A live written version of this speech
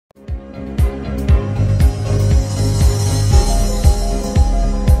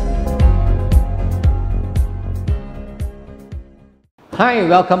Hi,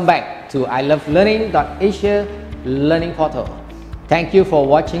 welcome back to ilovelearning.asia learning portal. Thank you for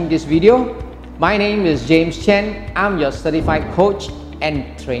watching this video. My name is Chen. I'm your certified coach and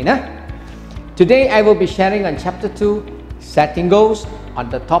trainer. Today I will be sharing on chapter 2, setting goals, on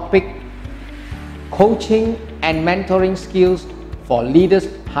the topic coaching and mentoring skills for leaders'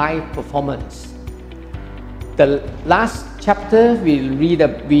 high performance. The last chapter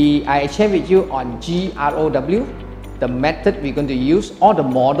I shared with you on GROW, the method we're going to use or the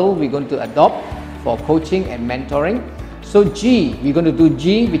model we're going to adopt for coaching and mentoring. So G, we're going to do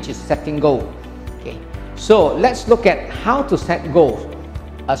G, which is setting goal. Okay, so let's look at how to set goals.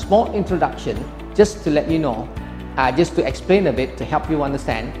 A small introduction just to let you know, just to explain a bit to help you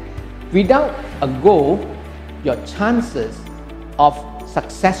understand. Without a goal, your chances of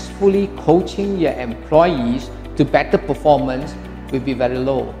successfully coaching your employees to better performance will be very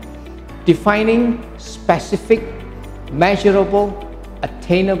low. Defining specific, measurable,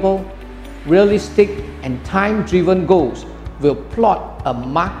 attainable, realistic and time-driven goals will plot a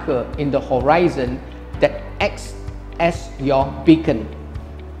marker in the horizon that acts as your beacon.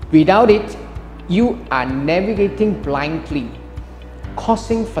 Without it, you are navigating blindly,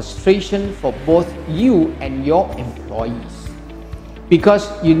 causing frustration for both you and your employees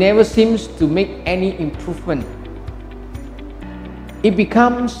because you never seem to make any improvement. It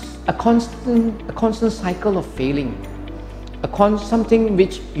becomes a constant cycle of failing, something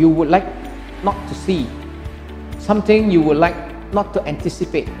which you would like not to see, something you would like not to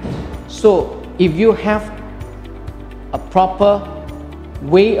anticipate. So if you have a proper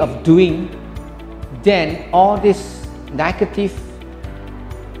way of doing, then all this negative,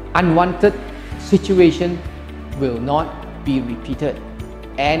 unwanted situation will not be repeated,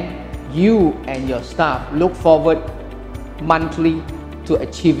 and you and your staff look forward monthly to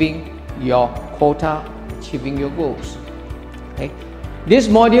achieving your quota, achieving your goals. Okay. This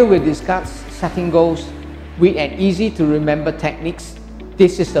module will discuss setting goals with an easy to remember techniques.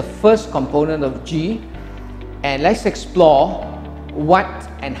 This is the first component of G, and let's explore what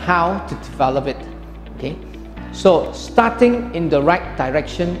and how to develop it. Okay. So starting in the right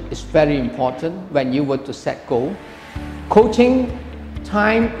direction is very important when you were to set goal. Coaching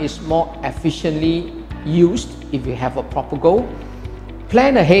time is more efficiently used if you have a proper goal.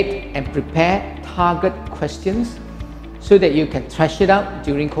 Plan ahead and prepare target questions so that you can trash it out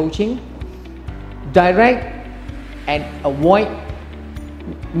during coaching. Direct and avoid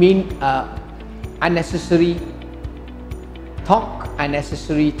unnecessary talk,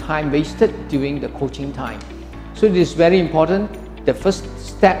 unnecessary time wasted during the coaching time. So it is very important. The first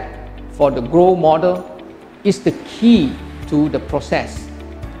step for the GROW model is the key to the process.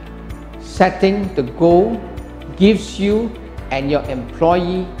 Setting the goal gives you and your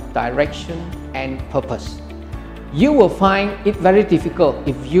employee direction and purpose. You will find it very difficult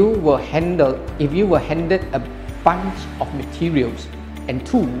if you were handed a bunch of materials and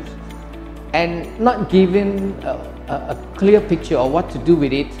tools and not given a clear picture of what to do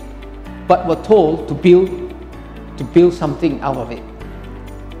with it, but were told to build something out of it.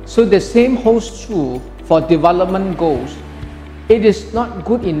 So the same holds true for development goals. It is not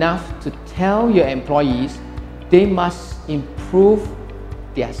good enough to tell your employees they must improve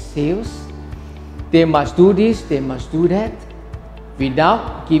their sales, they must do this, they must do that,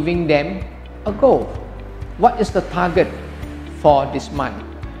 without giving them a goal. What is the target for this month?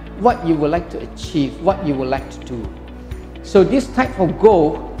 What you would like to achieve, what you would like to do. So this type of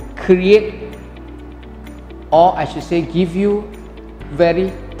goal create, or I should say give you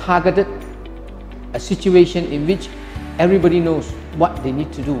very targeted a situation in which everybody knows what they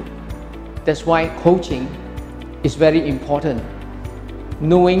need to do. That's why coaching is very important.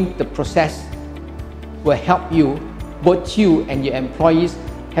 Knowing the process will help you, both you and your employees,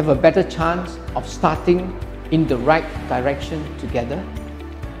 have a better chance of starting in the right direction together.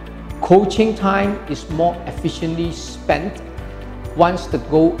 Coaching time is more efficiently spent once the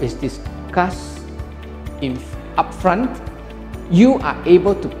goal is discussed upfront. You are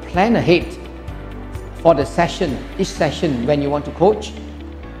able to plan ahead for the session, each session when you want to coach,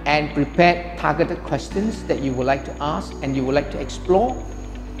 and prepare targeted questions that you would like to ask and you would like to explore.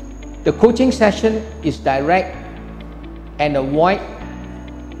 The coaching session is direct and avoid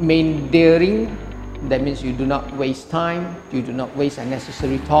meandering. That means you do not waste time, you do not waste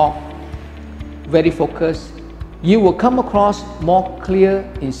unnecessary talk. Very focused. You will come across more clear,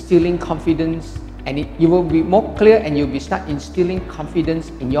 instilling confidence, and you will be more clear and you'll start instilling confidence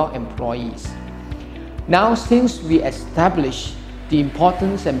in your employees. Now, since we established the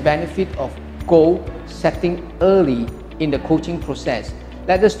importance and benefit of goal setting early in the coaching process,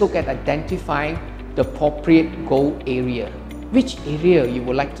 let us look at identifying the appropriate goal area. which area you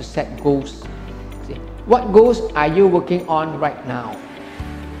would like to set goals. See, what goals are you working on right now?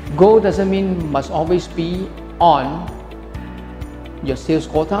 Goal doesn't mean must always be on your sales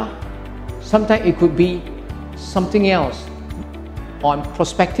quota. Sometimes it could be something else, on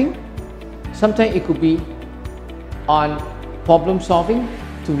prospecting. Sometimes it could be on problem solving,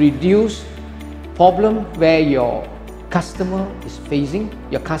 to reduce problem where your customer is facing,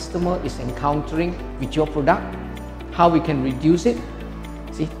 your customer is encountering with your product, how we can reduce it.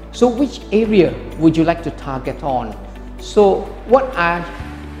 See, so which area would you like to target on? So what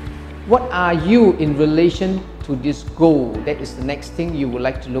are you in relation to this goal? That is the next thing you would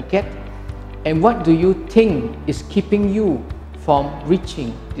like to look at. And what do you think is keeping you from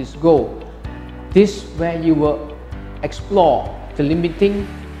reaching this goal? This where you will explore the limiting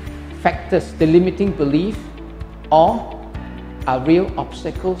factors, the limiting belief, or are real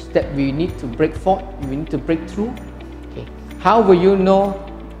obstacles that we need to break forth, we need to break through. Okay. How will you know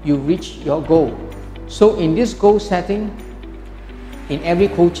you reach your goal? So in this goal setting, in every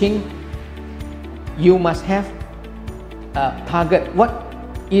coaching, you must have a target. What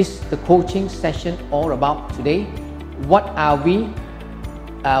is the coaching session all about today? What are we,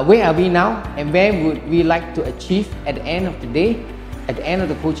 where are we now, and where would we like to achieve at the end of the day, at the end of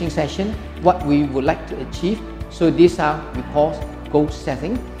the coaching session, what we would like to achieve. So these are we call goal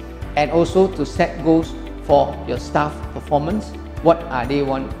setting, and also to set goals for your staff performance. What are they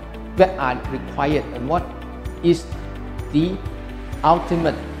want, what are required, and what is the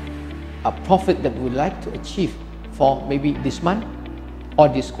ultimate profit that we would like to achieve for maybe this month or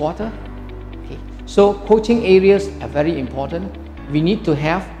this quarter. Okay. So coaching areas are very important. We need to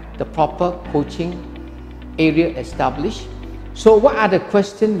have the proper coaching area established. So what are the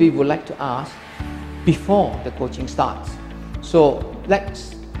questions we would like to ask before the coaching starts? So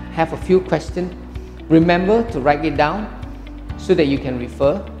let's have a few questions. Remember to write it down so that you can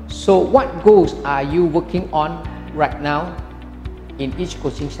refer. So what goals are you working on right now in each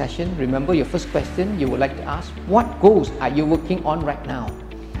coaching session? Remember your first question you would like to ask, what goals are you working on right now?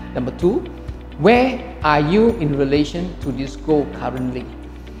 Number two, where are you in relation to this goal currently?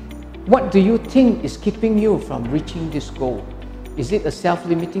 What do you think is keeping you from reaching this goal? Is it a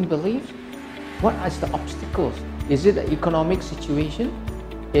self-limiting belief? What are the obstacles? Is it the economic situation?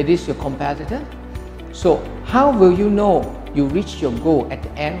 It is your competitor? So how will you know you reach your goal at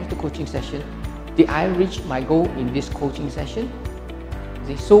the end of the coaching session? Did I reach my goal in this coaching session?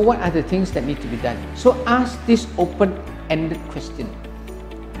 See? So what are the things that need to be done? So ask this open-ended question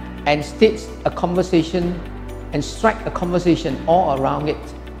and state a conversation and strike a conversation all around it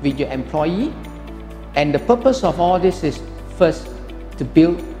with your employee. And the purpose of all this is first to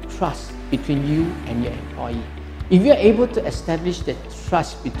build trust between you and your employee. If you're able to establish the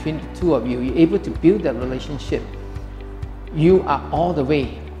trust between the two of you, you're able to build that relationship, you are all the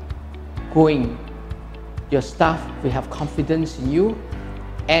way going. Your staff will have confidence in you,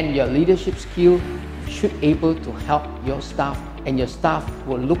 and your leadership skill should able to help your staff, and your staff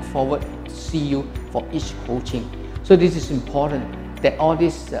will look forward to see you for each coaching. So this is important, that all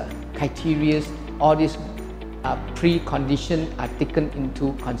these criteria, all these preconditions are taken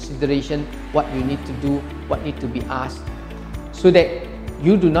into consideration, what you need to do, what need to be asked, so that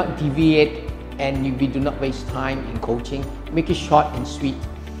you do not deviate and we do not waste time in coaching. Make it short and sweet.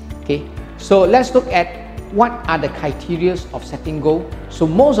 Okay, so let's look at what are the criteria of setting goals. So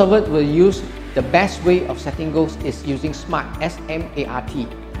most of it will use the best way of setting goals is using SMART, S-M-A-R-T.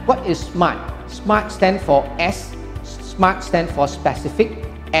 What is SMART? SMART stands for S, SMART stands for specific,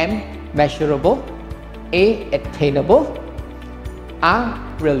 M, measurable, A, attainable,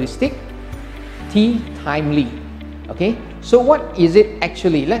 R, realistic, T, timely. Okay, so what is it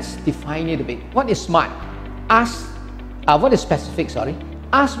actually? Let's define it a bit. What is SMART? Ask, what is specific, sorry?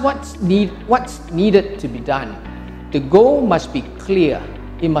 Ask what's needed to be done. The goal must be clear.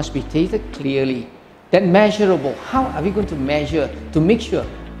 It must be stated clearly. Then measurable. How are we going to measure to make sure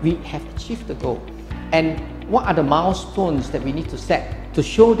we have achieved the goal? And what are the milestones that we need to set to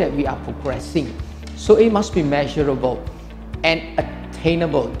show that we are progressing? So it must be measurable and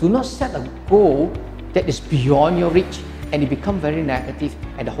attainable. Do not set a goal that is beyond your reach and it becomes very negative,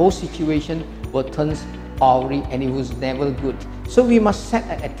 and the whole situation will turn awry and it was never good. So we must set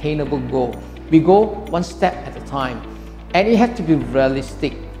an attainable goal. We go one step at a time, and it has to be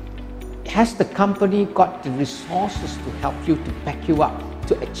realistic. Has the company got the resources to help you, to back you up,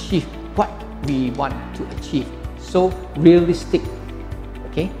 to achieve what we want to achieve? So realistic,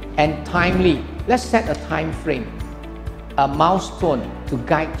 okay, and timely. Let's set a time frame, a milestone to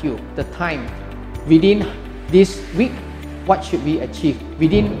guide you, the time. Within this week, what should we achieve?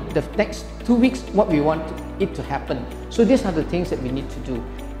 Within the next 2 weeks, what we want to it to happen. So these are the things that we need to do.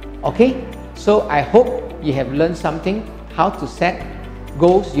 Okay, so I hope you have learned something, how to set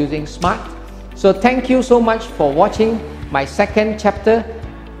goals using SMART. So thank you so much for watching my second chapter.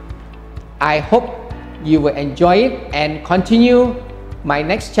 I hope you will enjoy it and continue. My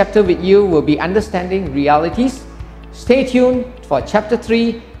next chapter with you will be understanding realities. Stay tuned for chapter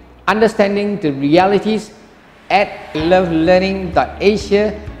 3, understanding the realities, at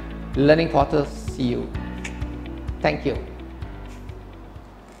lovelearning.asia learning portal. See you. Thank you.